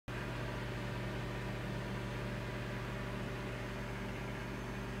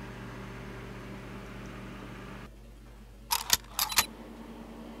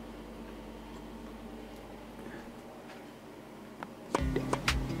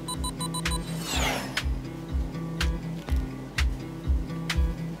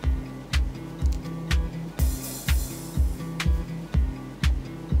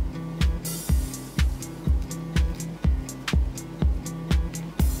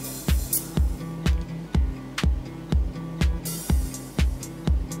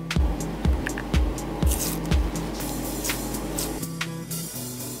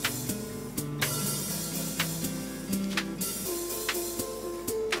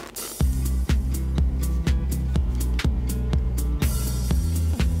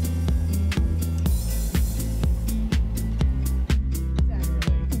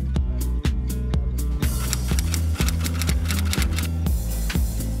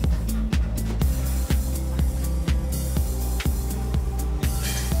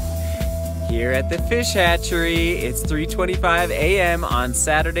Here at the fish hatchery, it's 3:25 a.m. on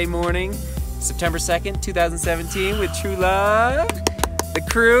Saturday morning, September 2nd, 2017 with True Love, the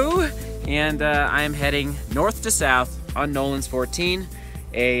crew, and I am heading north to south on Nolan's 14,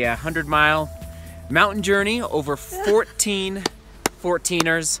 a 100-mile mountain journey over 14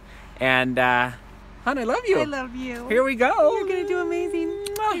 14ers, and hon, I love you. I love you. Here we go. You're gonna do amazing.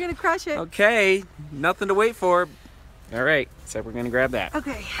 You're gonna crush it. Okay, nothing to wait for. All right, so we're gonna grab that.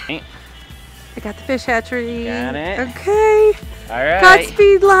 Okay. Eh. I got the fish hatchery. Got it. Okay. All right.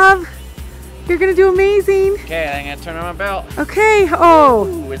 Godspeed, love. You're gonna do amazing. Okay, I'm gonna turn on my belt. Okay. Oh.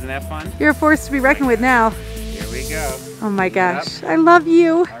 Ooh, isn't that fun? You're a force to be reckoned with now. Here we go. Oh my gosh. I love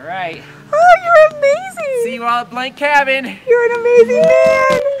you. All right. Oh, you're amazing. See you all at Blank Cabin. You're an amazing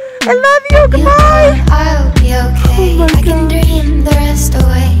man. I love you. Goodbye. I'll be okay. Oh my I can dream the rest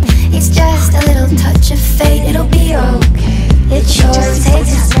away. It's just a little touch of fate. It'll be okay. It sure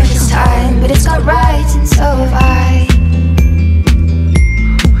takes its precious time, but it's got rights and so have I.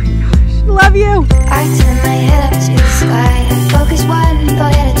 Oh my gosh. Love you. I turn my head up to the sky and focus one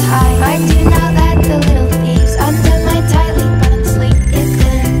thought at a time. I do now that the little thieves under my tightly bound sleep. It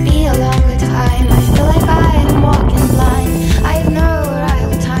couldn't be a longer time. I feel like I'm walking blind. I have no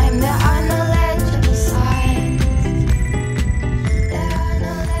arrival time. There are no legible signs. There are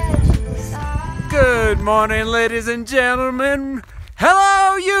no legible signs. Good morning, ladies and gentlemen.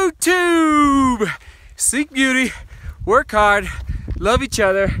 Hello, YouTube. Seek beauty, work hard, love each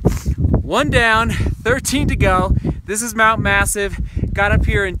other. One down, 13 to go. This is Mount Massive. Got up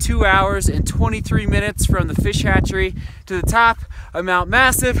here in 2 hours and 23 minutes from the fish hatchery to the top of Mount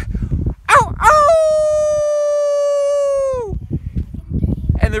Massive. Ow, ow!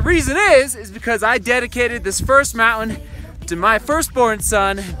 And the reason is because I dedicated this first mountain to my firstborn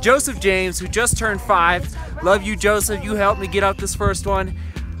son, Joseph James, who just turned 5. Love you, Joseph. You helped me get up this first one.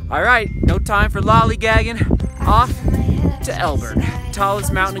 All right, no time for lollygagging. Off to Elbert,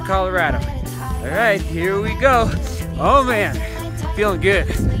 tallest mountain in Colorado. All right, here we go. Oh man, feeling good,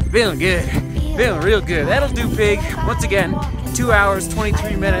 feeling good, feeling real good. That'll do, pig. Once again, 2 hours,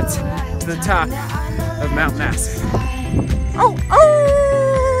 23 minutes to the top of Mount Massive. Oh, oh!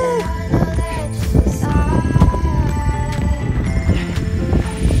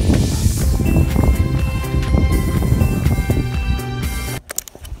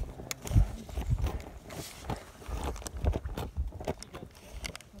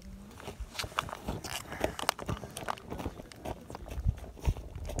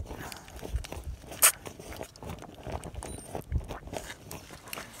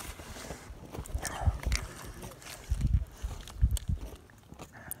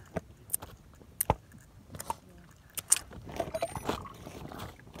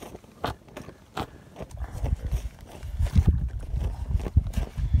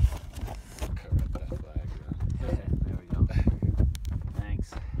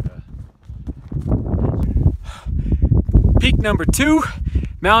 Peak number 2,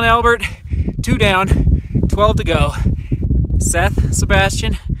 Mount Elbert, 2 down, 12 to go. Seth,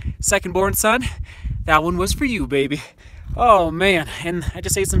 Sebastian, second-born son, that one was for you, baby. Oh man, and I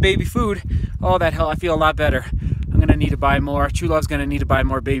just ate some baby food. Oh, that hell, I feel a lot better. I'm gonna need to buy more. True Love's gonna need to buy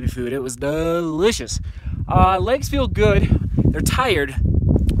more baby food. It was delicious. Legs feel good. They're tired,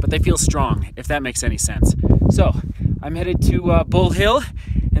 but they feel strong, if that makes any sense. So, I'm headed to Bull Hill,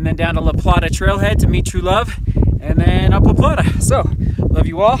 and then down to La Plata Trailhead to meet True Love, and then up La Plata. So, love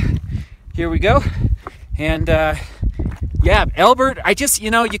you all. Here we go. And yeah, Elbert, I just,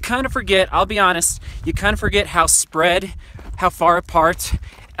 you know, you kind of forget, I'll be honest, you kind of forget how far apart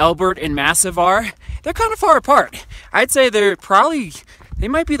Elbert and Massive are. They're kind of far apart. I'd say they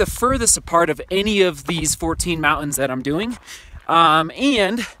might be the furthest apart of any of these 14 mountains that I'm doing.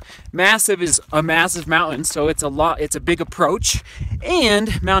 And Massive is a massive mountain, so it's a big approach.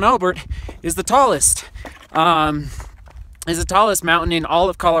 And Mount Elbert is the tallest. Is the tallest mountain in all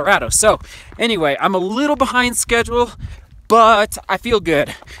of Colorado. So anyway, I'm a little behind schedule, but I feel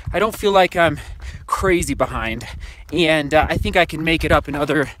good. I don't feel like I'm crazy behind, and I think I can make it up in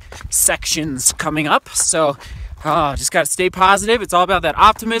other sections coming up. So just gotta stay positive. It's all about that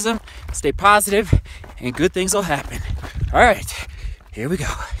optimism. Stay positive, and good things will happen. All right, here we go.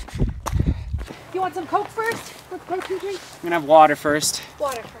 You want some Coke first? What's protein drink? I'm gonna have water first.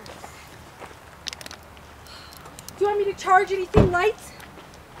 Water first. Do you want me to charge anything light?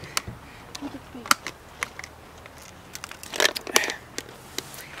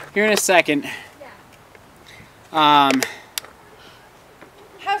 Here in a second. Yeah.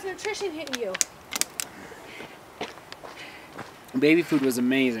 How's nutrition hitting you? Baby food was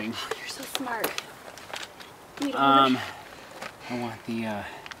amazing. Oh, you're so smart. I want the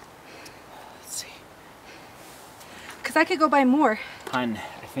because I could go buy more. Hun,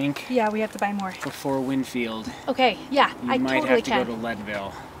 I think Yeah, we have to buy more. before Winfield, Okay, yeah, you I might totally have to can. go to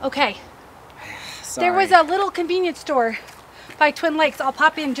Leadville. Okay. Sorry. There was a little convenience store by Twin Lakes. I'll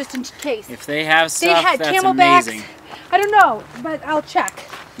pop in just in case. If they have They stuff, had that's camelbacks. amazing. I don't know, but I'll check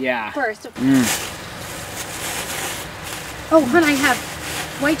Yeah. first. Oh, hon, I have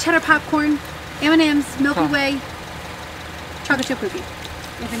white cheddar popcorn, M&M's, Milky Way, chocolate chip cookie.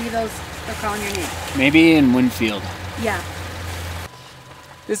 If any of those are calling your name. Maybe in Winfield. Yeah.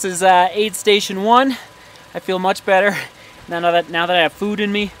 This is aid station 1. I feel much better now that I have food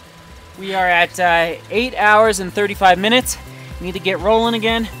in me. We are at 8 hours and 35 minutes. Need to get rolling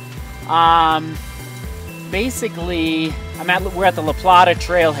again. Basically, we're at the La Plata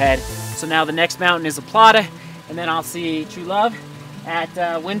trailhead. So now the next mountain is La Plata, and then I'll see True Love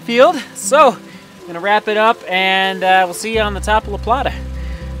at Winfield. So I'm gonna wrap it up, and we'll see you on the top of La Plata.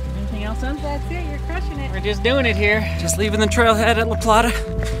 Anything else, son? That's it, you're crushing it. We're just doing it here. Just leaving the trailhead at La Plata,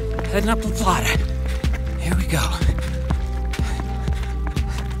 heading up La Plata. Here we go.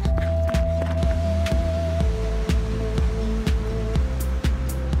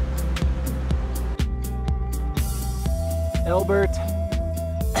 Elbert,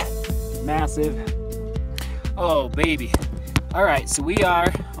 massive. Oh, baby. All right, so we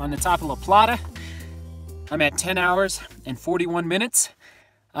are on the top of La Plata. I'm at 10 hours and 41 minutes.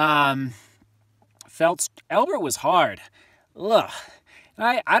 Elbert was hard. Ugh.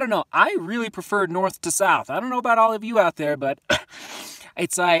 I don't know. I really preferred north to south. I don't know about all of you out there, but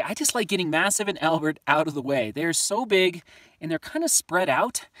it's I just like getting Massive and Elbert out of the way. They're so big and they're kind of spread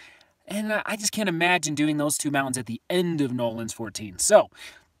out. And I just can't imagine doing those two mountains at the end of Nolan's 14. So,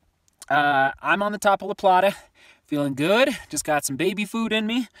 I'm on the top of La Plata, feeling good. Just got some baby food in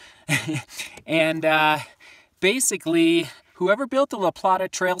me. And basically, whoever built the La Plata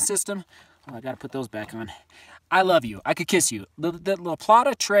trail system, oh, I gotta put those back on. I love you. I could kiss you. The La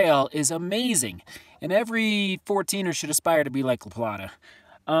Plata trail is amazing. And every 14er should aspire to be like La Plata.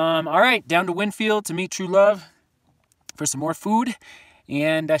 All right, down to Winfield to meet True Love for some more food.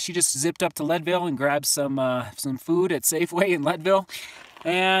 And she just zipped up to Leadville and grabbed some food at Safeway in Leadville.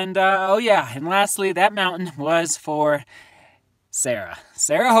 And, oh yeah, and lastly, that mountain was for Sarah.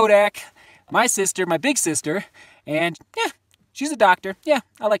 Sarah Hodak, my sister, my big sister. And, yeah, she's a doctor. Yeah,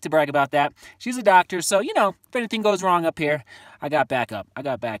 I like to brag about that. She's a doctor, so, you know, if anything goes wrong up here, I got backup.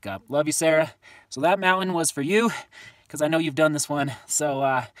 Love you, Sarah. So that mountain was for you, because I know you've done this one.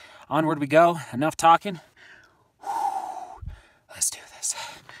 So, onward we go. Enough talking. Let's do this.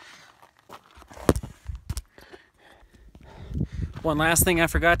 One last thing I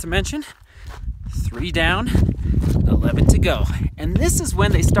forgot to mention. 3 down, 11 to go. And this is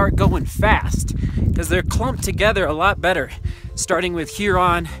when they start going fast, because they're clumped together a lot better, starting with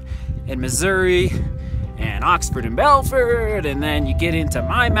Huron and Missouri and Oxford and Belford, and then you get into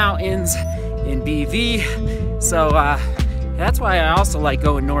my mountains in BV. So that's why I also like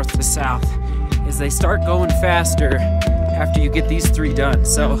going north to south, is they start going faster after you get these 3 done.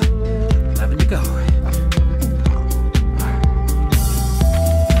 So 11 to go.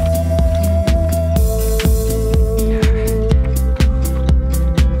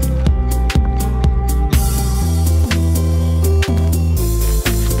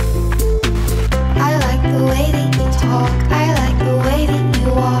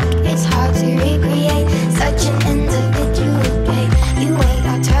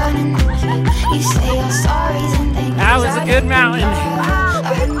 Good mountain.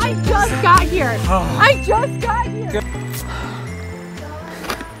 I just got here. Oh. I just got here. Good.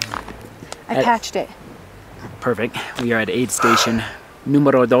 I patched it. Perfect. We are at aid station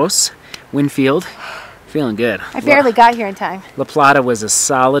numero 2, Winfield. Feeling good. I barely got here in time. La Plata was a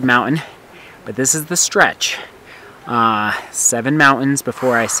solid mountain, but this is the stretch. 7 mountains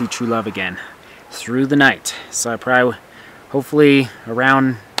before I see True Love again through the night. So I probably, hopefully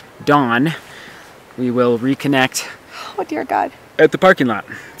around dawn, we will reconnect. Oh dear God. At the parking lot.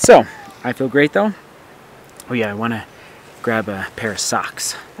 So, I feel great though. Oh yeah, I want to grab a pair of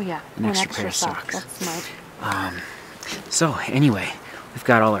socks. Oh yeah, an extra pair of socks. That's smart. So anyway, we've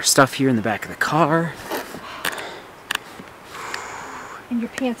got all our stuff here in the back of the car. And your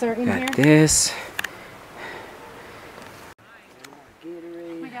pants are in here? Got this.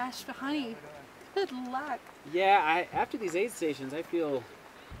 Oh my gosh, honey. Good luck. Yeah, after these aid stations, I feel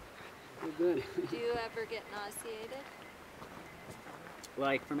good. Do you ever get nauseated?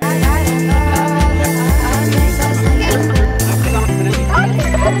 Like from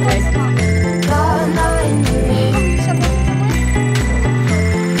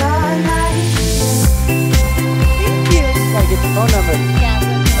Get the phone number.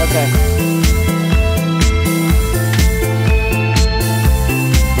 Yeah. Okay.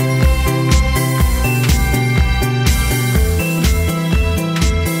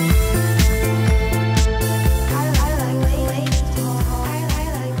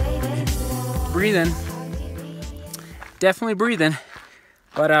 definitely breathing,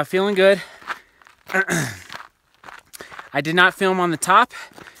 but feeling good. I did not film on the top.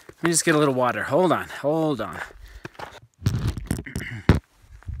 Let me just get a little water. Hold on, hold on.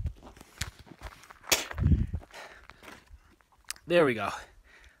 There we go.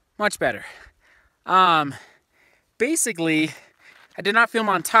 Much better. Basically, I did not film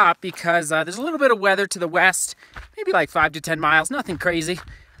on top because there's a little bit of weather to the west, maybe like 5 to 10 miles, nothing crazy.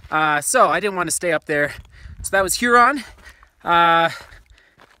 So I didn't want to stay up there. So that was Huron.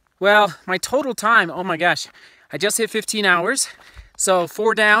 Well, my total time, oh my gosh, I just hit 15 hours. So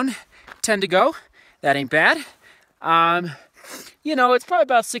 4 down, 10 to go. That ain't bad. You know, it's probably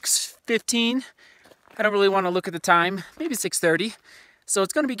about 6:15. I don't really want to look at the time, maybe 6:30. So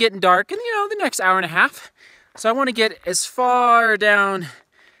it's going to be getting dark in, you know, the next hour and a half. So I want to get as far down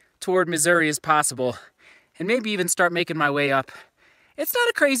toward Missouri as possible and maybe even start making my way up. It's not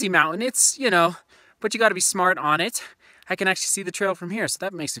a crazy mountain, it's, you know, but you got to be smart on it. I can actually see the trail from here, so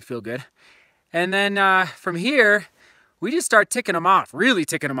that makes me feel good. And then from here, we just start ticking them off, really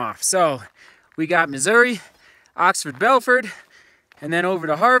ticking them off. So we got Missouri, Oxford, Belford, and then over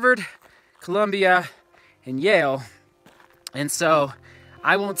to Harvard, Columbia, and Yale. And so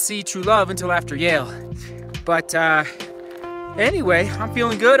I won't see true love until after Yale. But anyway, I'm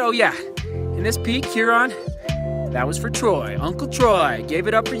feeling good. Oh yeah, in this peak, Huron, that was for Troy. Uncle Troy gave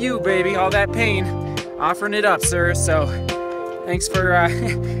it up for you, baby. All that pain, offering it up, sir. So thanks for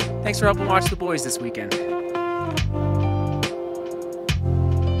thanks for helping watch the boys this weekend.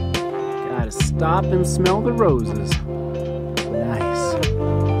 Gotta stop and smell the roses. Nice.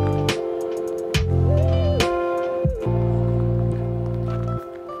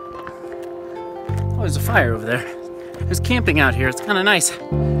 Oh, there's a fire over there. There's camping out here. It's kind of nice.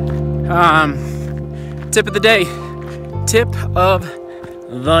 Tip of the day. Tip of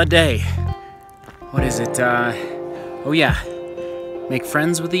the day. What is it? Oh yeah. Make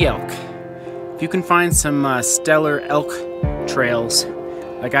friends with the elk. If you can find some stellar elk trails,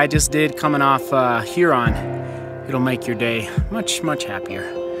 like I just did coming off Huron, it'll make your day much, much happier.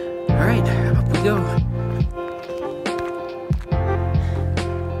 All right, up we go.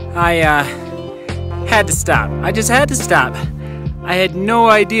 I had to stop. I just had to stop. I had no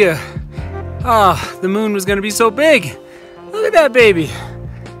idea. Oh, the moon was gonna be so big. Look at that baby.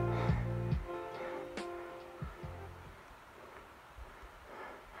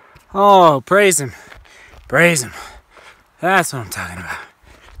 Oh, praise him. Praise him. That's what I'm talking about.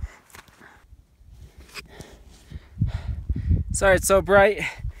 Sorry it's so bright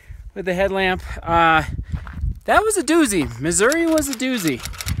with the headlamp. That was a doozy. Missouri was a doozy.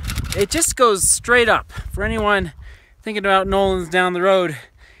 It just goes straight up. For anyone thinking about Nolan's down the road,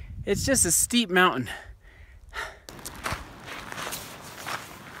 it's just a steep mountain.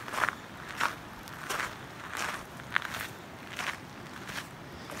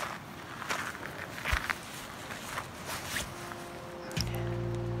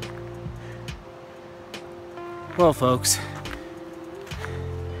 Well, folks,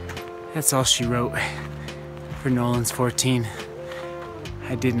 that's all she wrote for Nolan's 14.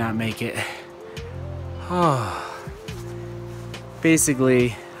 I did not make it. Oh.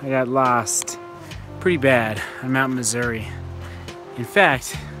 Basically, I got lost pretty bad on Mount Missouri. In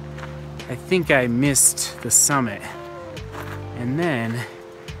fact, I think I missed the summit. And then,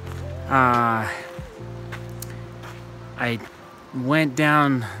 I went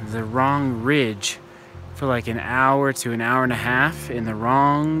down the wrong ridge for like an hour to an hour and a half in the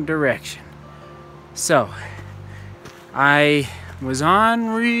wrong direction. So, I was on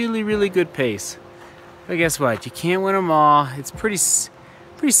really, really good pace. But guess what? You can't win them all. It's pretty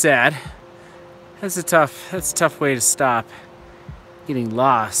sad. That's a tough way to stop getting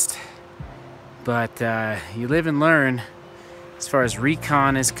lost. But you live and learn as far as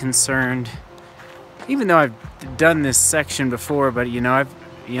recon is concerned. Even though I've done this section before, but you know,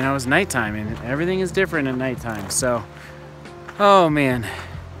 it's nighttime and everything is different at nighttime. So, oh man,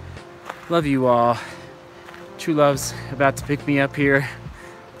 love you all. True Love's about to pick me up here.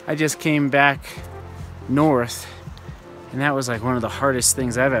 I just came back north, and that was like one of the hardest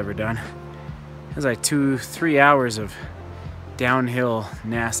things I've ever done. It was like 2-3 hours of downhill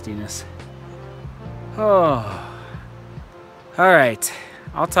nastiness. Oh, all right.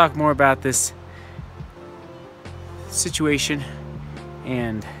 I'll talk more about this situation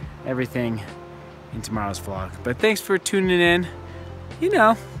and everything in tomorrow's vlog. But thanks for tuning in. You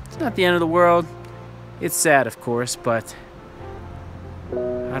know, it's not the end of the world. It's sad, of course, but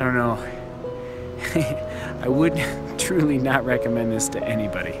I don't know. I would truly not recommend this to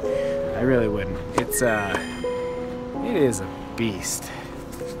anybody. I really wouldn't. It is a beast.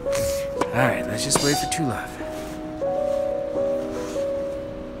 All right, let's just wait for true love.